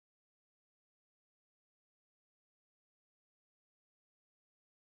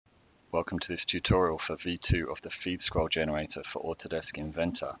Welcome to this tutorial for V2 of the Feed Scroll Generator for Autodesk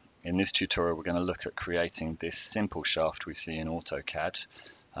Inventor. In this tutorial we're going to look at creating this simple shaft we see in AutoCAD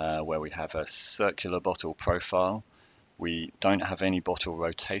where we have a circular bottle profile. We don't have any bottle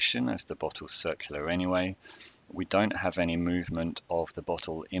rotation as the bottle's circular anyway. We don't have any movement of the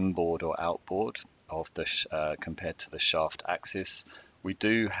bottle inboard or outboard of the compared to the shaft axis. We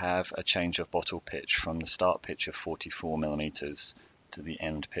do have a change of bottle pitch from the start pitch of 44 millimeters to the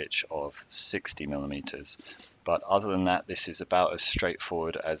end pitch of 60 millimeters. But other than that, this is about as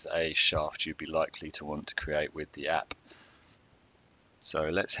straightforward as a shaft you'd be likely to want to create with the app. So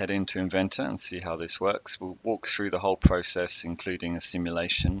let's head into Inventor and see how this works. We'll walk through the whole process, including a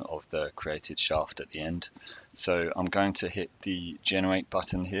simulation of the created shaft at the end. So I'm going to hit the Generate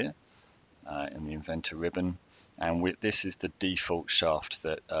button here in the Inventor ribbon, and this is the default shaft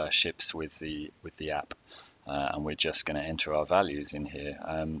that ships with the app. And we're just going to enter our values in here.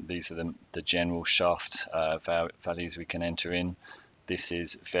 These are the general shaft values we can enter in. This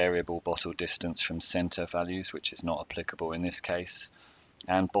is variable bottle distance from center values, which is not applicable in this case,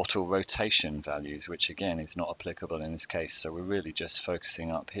 and bottle rotation values, which again is not applicable in this case. So we're really just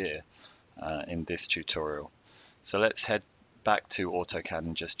focusing up here in this tutorial. So let's head back to AutoCAD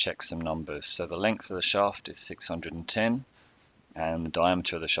and just check some numbers. So the length of the shaft is 610. And the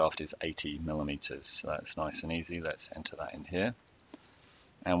diameter of the shaft is 80 millimeters. So that's nice and easy. Let's enter that in here.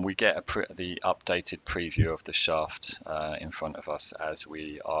 And we get the updated preview of the shaft in front of us as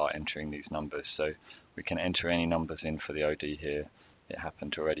we are entering these numbers. So we can enter any numbers in for the OD here. It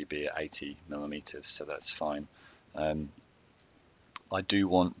happened to already be at 80 millimeters, so that's fine. I do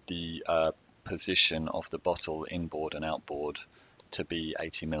want the position of the bottle inboard and outboard to be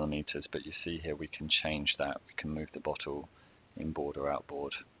 80 millimeters, but you see here we can change that. We can move the bottle inboard or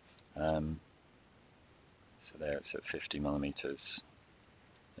outboard. So there it's at 50 millimeters.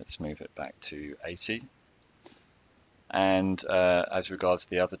 Let's move it back to 80. And as regards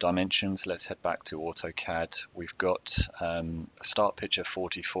the other dimensions, let's head back to AutoCAD. We've got a start pitch of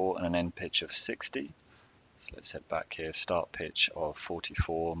 44 and an end pitch of 60. So let's head back here, start pitch of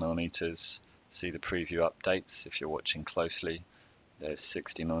 44 millimeters. See the preview updates if you're watching closely. There's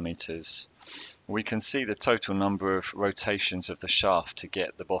 60 millimeters. We can see the total number of rotations of the shaft to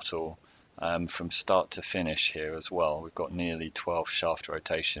get the bottle from start to finish here as well. We've got nearly 12 shaft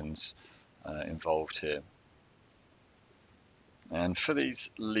rotations involved here. And for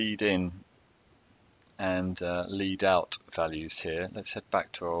these lead in and lead out values here, let's head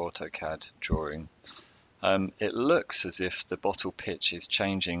back to our AutoCAD drawing. It looks as if the bottle pitch is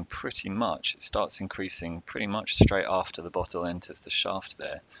changing pretty much. It starts increasing pretty much straight after the bottle enters the shaft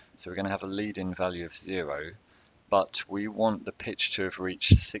there. So we're going to have a lead-in value of 0, but we want the pitch to have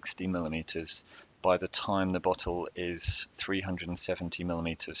reached 60 millimeters by the time the bottle is 370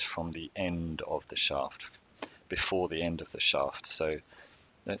 millimeters from the end of the shaft, before the end of the shaft. So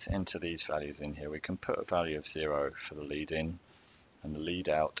let's enter these values in here. We can put a value of 0 for the lead-in, and the lead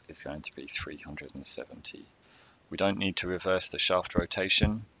out is going to be 370. We don't need to reverse the shaft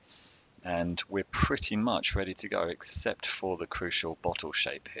rotation, and we're pretty much ready to go except for the crucial bottle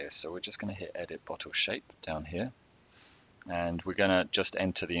shape here. So we're just going to hit edit bottle shape down here, and we're going to just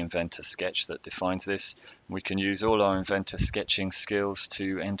enter the Inventor sketch that defines this. We can use all our Inventor sketching skills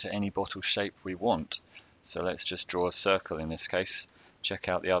to enter any bottle shape we want. So let's just draw a circle in this case. Check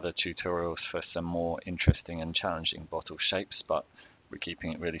out the other tutorials for some more interesting and challenging bottle shapes, but we're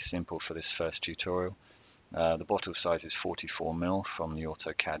keeping it really simple for this first tutorial. The bottle size is 44 mil from the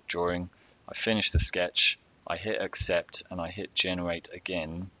AutoCAD drawing. I finish the sketch, I hit accept, and I hit generate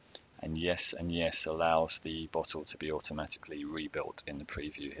again, and yes allows the bottle to be automatically rebuilt in the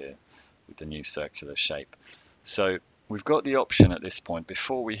preview here with the new circular shape. So we've got the option at this point,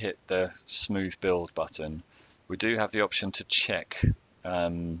 before we hit the smooth build button, we do have the option to check,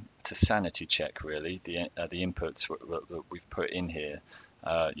 to sanity check really, the inputs that we've put in here.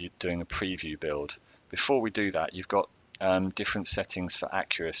 You're doing a preview build. Before we do that, you've got different settings for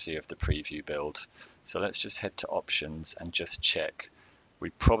accuracy of the preview build. So let's just head to options and just check. We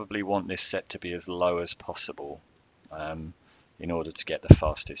probably want this set to be as low as possible in order to get the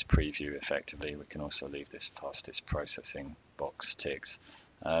fastest preview effectively. We can also leave this fastest processing box ticked.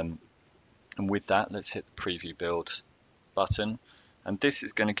 And with that, let's hit the preview build button. And this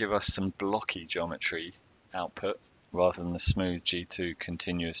is going to give us some blocky geometry output rather than the smooth G2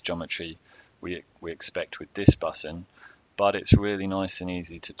 continuous geometry we expect with this button. But it's really nice and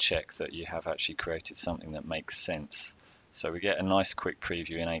easy to check that you have actually created something that makes sense. So we get a nice quick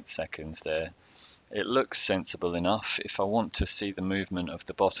preview in 8 seconds there. It looks sensible enough. If I want to see the movement of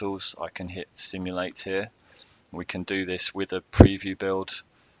the bottles, I can hit simulate here. We can do this with a preview build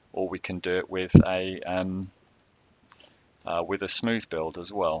or we can do it with a smooth build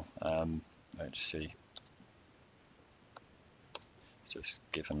as well. Let's see, just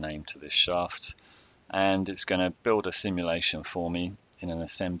give a name to this shaft, and it's going to build a simulation for me in an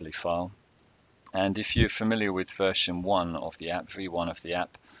assembly file. And if you're familiar with version 1 of the app, V1 of the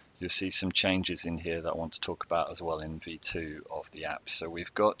app, you'll see some changes in here that I want to talk about as well in V2 of the app. So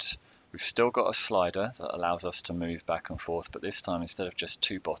we've still got a slider that allows us to move back and forth, but this time instead of just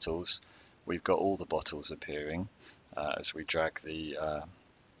 2 bottles, we've got all the bottles appearing as we drag the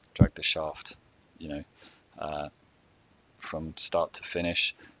shaft, from start to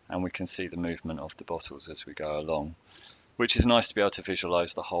finish, and we can see the movement of the bottles as we go along, which is nice to be able to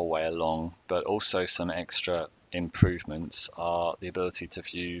visualize the whole way along. But also some extra improvements are the ability to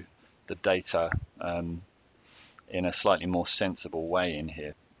view the data in a slightly more sensible way in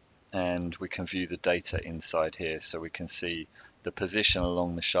here, and we can view the data inside here, so we can see the position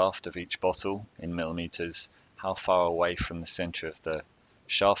along the shaft of each bottle in millimeters, how far away from the center of the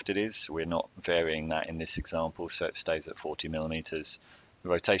shaft it is. We're not varying that in this example, so it stays at 40 millimeters. The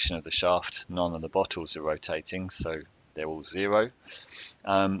rotation of the shaft, none of the bottles are rotating, so they're all 0.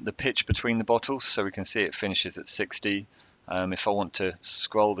 The pitch between the bottles, so we can see it finishes at 60. If I want to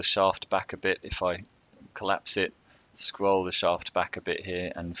scroll the shaft back a bit, if I collapse it, scroll the shaft back a bit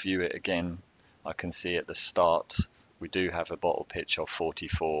here and view it again, I can see at the start we do have a bottle pitch of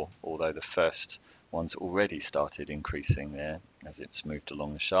 44, although the first one's already started increasing there as it's moved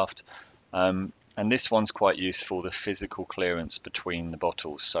along the shaft. And this one's quite useful, the physical clearance between the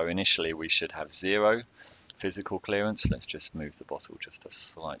bottles. So initially we should have 0 physical clearance. Let's just move the bottle just a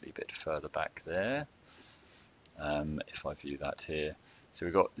slightly bit further back there. If I view that here, so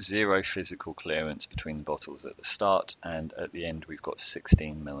we've got 0 physical clearance between the bottles at the start, and at the end we've got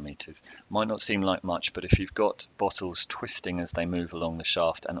 16 millimeters. Might not seem like much, but if you've got bottles twisting as they move along the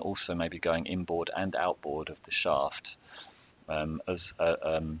shaft, and also maybe going inboard and outboard of the shaft, as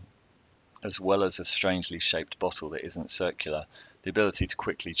well as a strangely shaped bottle that isn't circular, the ability to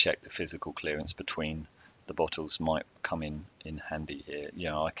quickly check the physical clearance between the bottles might come in handy here.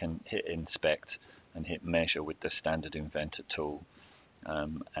 I can hit inspect and hit measure with the standard Inventor tool,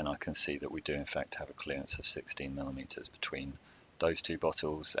 and I can see that we do in fact have a clearance of 16 millimeters between those 2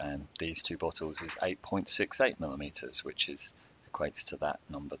 bottles, and these 2 bottles is 8.68 millimeters, which equates to that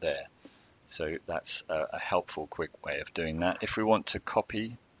number there. So that's a helpful quick way of doing that. If we want to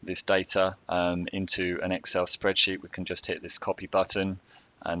copy this data into an Excel spreadsheet, we can just hit this copy button,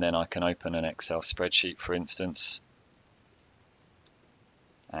 and then I can open an Excel spreadsheet, for instance,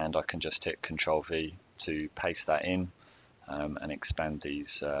 and I can just hit Control V to paste that in and expand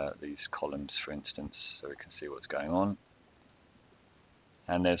these columns, for instance, so we can see what's going on.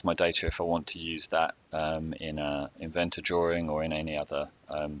 And there's my data if I want to use that in an Inventor drawing or in any other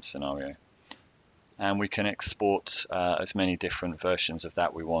scenario. And we can export as many different versions of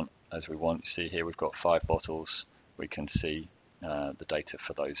that as we want. You see here we've got 5 bottles. We can see the data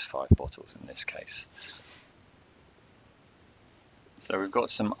for those 5 bottles in this case. So we've got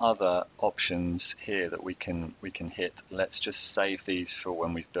some other options here that we can hit. Let's just save these for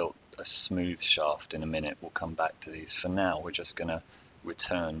when we've built a smooth shaft in a minute. We'll come back to these. For now, we're just going to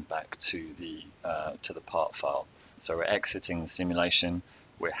return back to the part file. So we're exiting the simulation.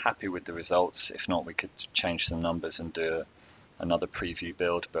 We're happy with the results. If not, we could change some numbers and do another preview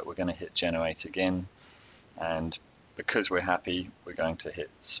build, but we're going to hit generate again. And because we're happy, we're going to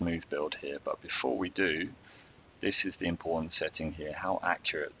hit smooth build here. But before we do, this is the important setting here. How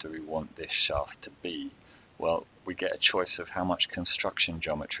accurate do we want this shaft to be? Well, we get a choice of how much construction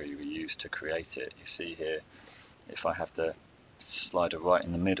geometry we use to create it. You see here, if I have the slider right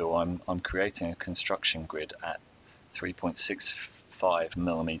in the middle, I'm creating a construction grid at 3.65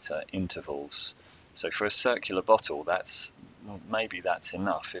 millimeter intervals. So for a circular bottle, maybe that's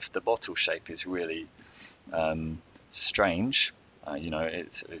enough. If the bottle shape is really strange,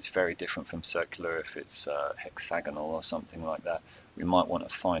 it's very different from circular. If it's hexagonal or something like that, we might want a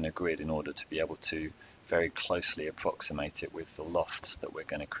finer grid in order to be able to very closely approximate it with the lofts that we're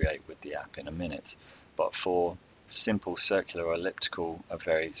going to create with the app in a minute. But for simple circular or elliptical, a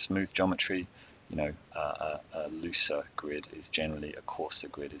very smooth geometry, a looser grid is generally, a coarser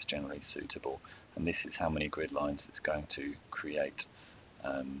grid is generally suitable. And this is how many grid lines it's going to create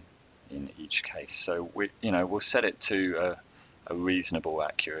in each case. So we'll set it to a reasonable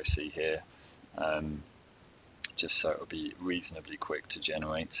accuracy here, just so it'll be reasonably quick to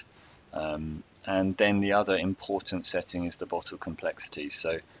generate. And then the other important setting is the bottle complexity.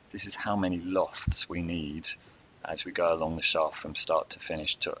 So this is how many lofts we need as we go along the shaft from start to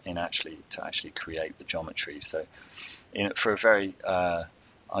finish to actually create the geometry. So for a very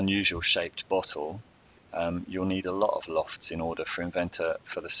unusual shaped bottle, you'll need a lot of lofts in order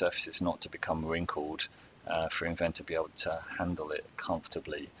for the surfaces not to become wrinkled, for Inventor to be able to handle it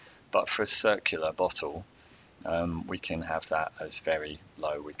comfortably. But for a circular bottle, we can have that as very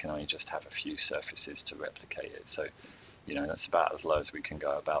low. We can only just have a few surfaces to replicate it. So, that's about as low as we can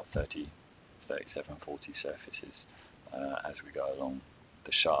go, about 30, 37, 40 surfaces as we go along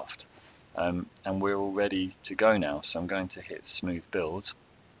the shaft. And we're all ready to go now. So I'm going to hit Smooth Build,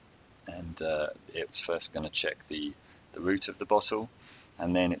 and it's first going to check the root of the bottle,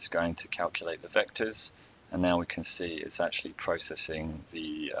 and then it's going to calculate the vectors. And now we can see it's actually processing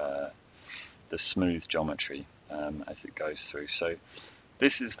the smooth geometry as it goes through. So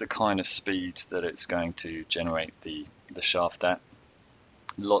this is the kind of speed that it's going to generate the shaft at.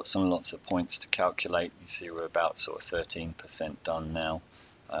 Lots and lots of points to calculate. You see we're about sort of 13% done now,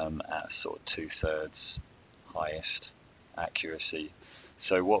 at sort of 2/3 highest accuracy.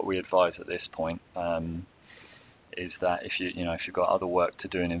 So what we advise at this point is that if you've got other work to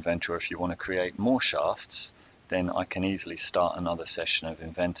do in Inventor, or if you want to create more shafts, then I can easily start another session of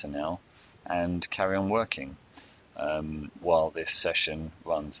Inventor now and carry on working while this session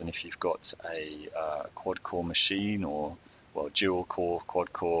runs. And if you've got a quad-core machine, or dual-core,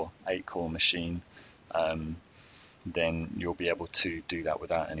 quad-core, 8-core machine, then you'll be able to do that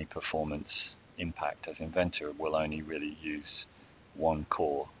without any performance impact, as Inventor will only really use one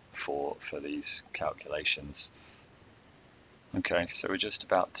core for these calculations. Okay, so we're just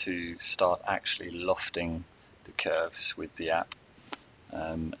about to start actually lofting the curves with the app,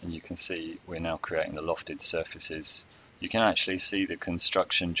 and you can see we're now creating the lofted surfaces. You can actually see the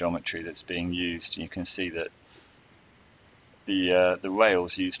construction geometry that's being used. You can see that the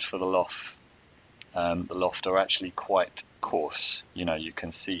rails used for the loft are actually quite coarse. You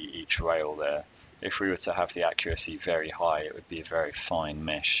can see each rail there. If we were to have the accuracy very high, it would be a very fine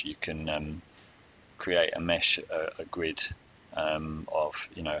mesh. You can create a mesh, a grid of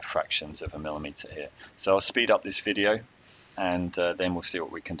fractions of a millimeter here. So I'll speed up this video, and then we'll see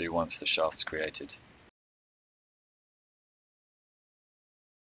what we can do once the shaft's created.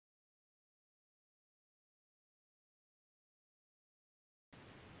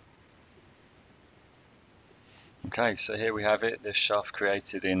 Okay, so here we have it, this shaft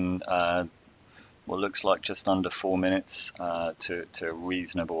created in what looks like just under 4 minutes to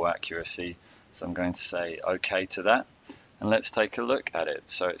reasonable accuracy. So I'm going to say OK to that, and let's take a look at it.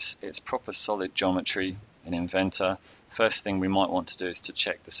 So it's proper solid geometry in Inventor. First thing we might want to do is to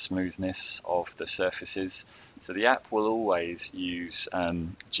check the smoothness of the surfaces. So the app will always use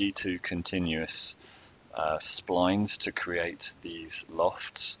G2 continuous splines to create these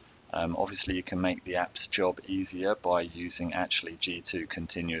lofts. Obviously you can make the app's job easier by using actually G2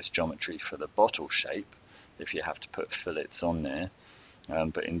 continuous geometry for the bottle shape if you have to put fillets on there.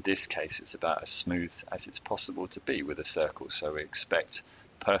 But in this case it's about as smooth as it's possible to be with a circle, so we expect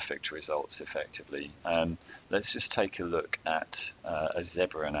perfect results effectively. Let's just take a look at a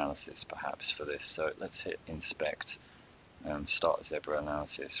zebra analysis perhaps for this. So let's hit Inspect and start a zebra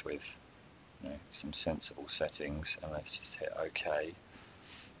analysis with some sensible settings, and let's just hit OK.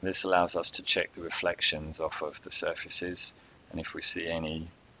 This allows us to check the reflections off of the surfaces, and if we see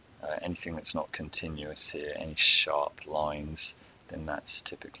anything that's not continuous here, any sharp lines, then that's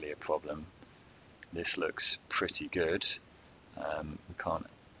typically a problem. This looks pretty good. We can't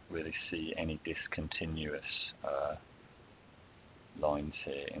really see any discontinuous lines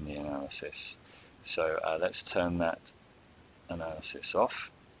here in the analysis. So let's turn that analysis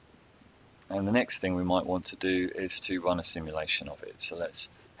off. And the next thing we might want to do is to run a simulation of it. So let's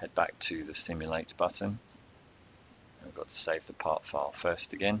head back to the Simulate button. We've got to save the part file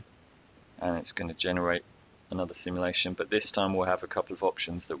first again, and it's going to generate another simulation, but this time we'll have a couple of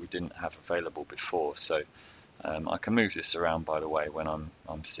options that we didn't have available before. So I can move this around, by the way, when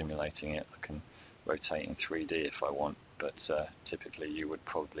I'm simulating it. I can rotate in 3D if I want, but typically you would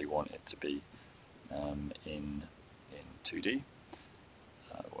probably want it to be in 2D,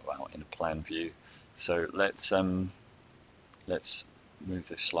 in a plan view. So let's move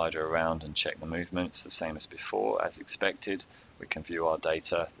this slider around and check the movements. The same as before, as expected. We can view our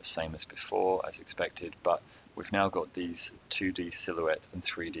data the same as before, as expected, but we've now got these 2D silhouette and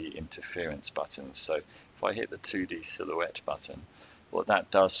 3D interference buttons. So if I hit the 2D silhouette button, what that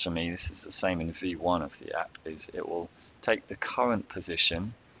does for me, this is the same in V1 of the app, is it will take the current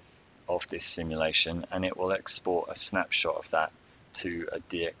position of this simulation and it will export a snapshot of that to a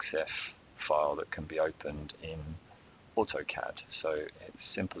DXF file that can be opened in AutoCAD. So it's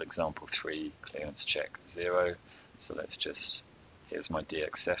simple example 3, clearance check 0. So here's my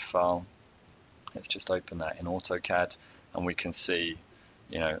DXF file. Let's just open that in AutoCAD, and we can see,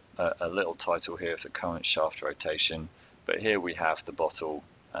 you know, a little title here of the current shaft rotation, but here we have the bottle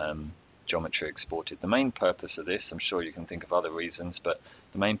geometry exported. The main purpose of this, I'm sure you can think of other reasons, but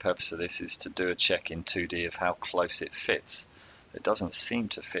the main purpose of this is to do a check in 2D of how close it fits. It doesn't seem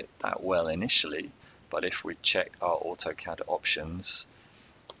to fit that well initially, but if we check our AutoCAD options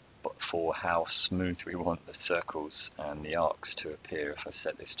for how smooth we want the circles and the arcs to appear, if I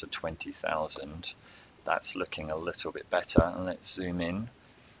set this to 20,000, that's looking a little bit better. And let's zoom in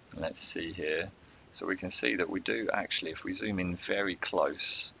and let's see here. So we can see that we do actually, if we zoom in very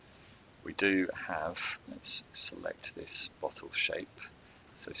close, we do have, let's select this bottle shape.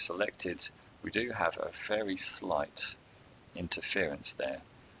 So selected, we do have a very slight interference there.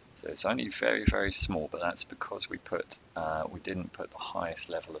 So it's only very, very small, but that's because we didn't put the highest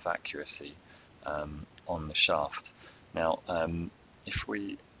level of accuracy on the shaft. Now, if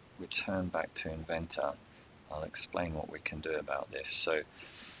we return back to Inventor, I'll explain what we can do about this. So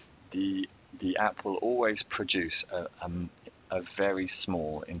the app will always produce a very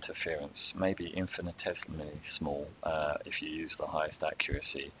small interference, maybe infinitesimally small if you use the highest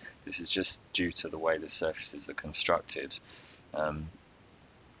accuracy. This is just due to the way the surfaces are constructed.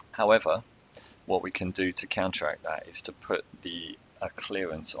 However, what we can do to counteract that is to put a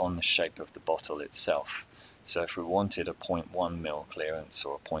clearance on the shape of the bottle itself. So if we wanted a 0.1 mil clearance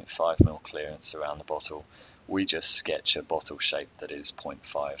or a 0.5 mil clearance around the bottle, we just sketch a bottle shape that is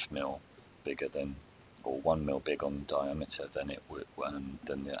 0.5 mil bigger than, or 1 mil big on diameter than it would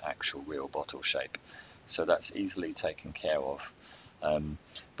than the actual real bottle shape. So that's easily taken care of.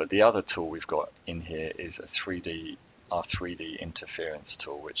 But the other tool we've got in here is our 3D interference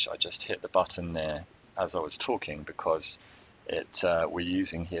tool, which I just hit the button there as I was talking because we're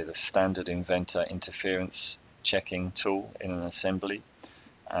using here the standard Inventor interference checking tool in an assembly,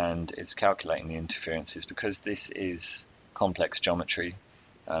 and it's calculating the interferences. Because this is complex geometry,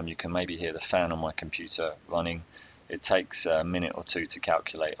 you can maybe hear the fan on my computer running. It takes a minute or two to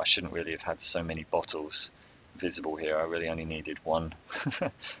calculate. I shouldn't really have had so many bottles visible here. I really only needed one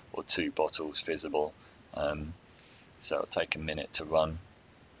or two bottles visible. So it'll take a minute to run,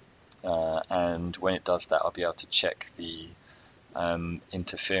 and when it does that, I'll be able to check the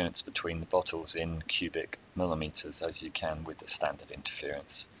interference between the bottles in cubic millimeters, as you can with the standard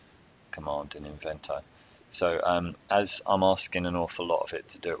interference command in Inventor. So as I'm asking an awful lot of it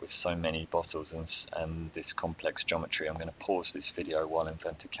to do it with so many bottles and this complex geometry, I'm going to pause this video while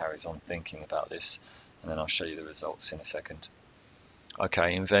Inventor carries on thinking about this, and then I'll show you the results in a second.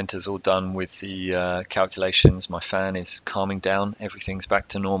 Okay, Inventor's all done with the calculations. My fan is calming down. Everything's back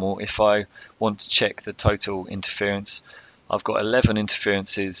to normal. If I want to check the total interference, I've got 11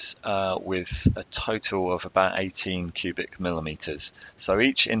 interferences with a total of about 18 cubic millimeters. So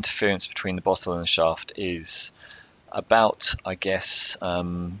each interference between the bottle and the shaft is about, I guess,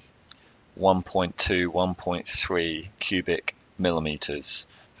 1.2, 1.3 cubic millimeters.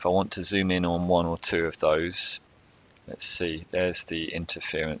 If I want to zoom in on one or two of those, let's see, there's the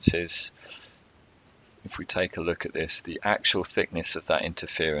interferences. If we take a look at this, the actual thickness of that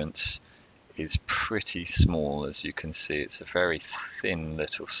interference is pretty small. As you can see, it's a very thin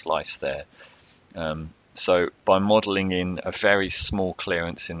little slice there. So by modeling in a very small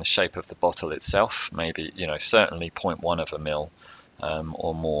clearance in the shape of the bottle itself, maybe, certainly 0.1 of a mil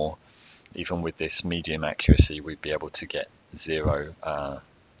or more, even with this medium accuracy, we'd be able to get zero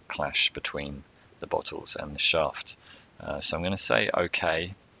clash between the bottles and the shaft. So I'm going to say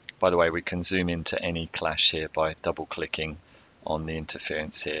OK. By the way, we can zoom into any clash here by double clicking on the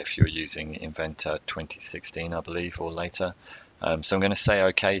interference here if you're using Inventor 2016, I believe, or later. So I'm going to say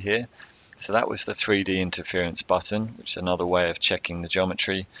OK here. So that was the 3D interference button, which is another way of checking the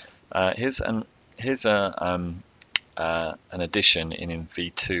geometry. Here's an addition in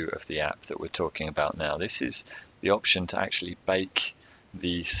V2 of the app that we're talking about now. This is the option to actually bake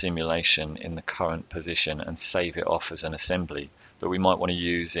the simulation in the current position and save it off as an assembly that we might want to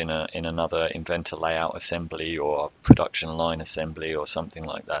use in another Inventor layout assembly or a production line assembly or something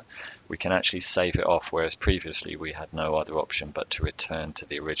like that. We can actually save it off, whereas previously we had no other option but to return to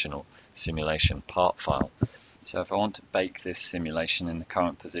the original simulation part file. So if I want to bake this simulation in the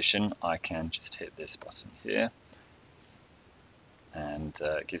current position, I can just hit this button here, and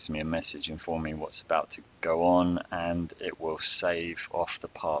it gives me a message informing what's about to go on, and it will save off the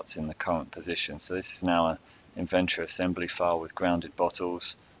parts in the current position. So this is now an Inventor assembly file with grounded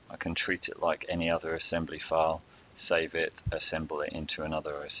bottles. I can treat it like any other assembly file, save it, assemble it into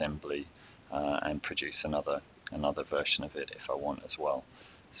another assembly, and produce another version of it if I want as well.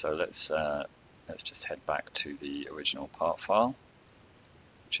 So let's just head back to the original part file,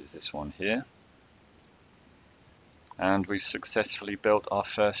 which is this one here. And we've successfully built our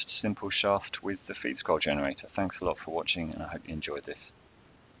first simple shaft with the feed scroll generator. Thanks a lot for watching, and I hope you enjoyed this.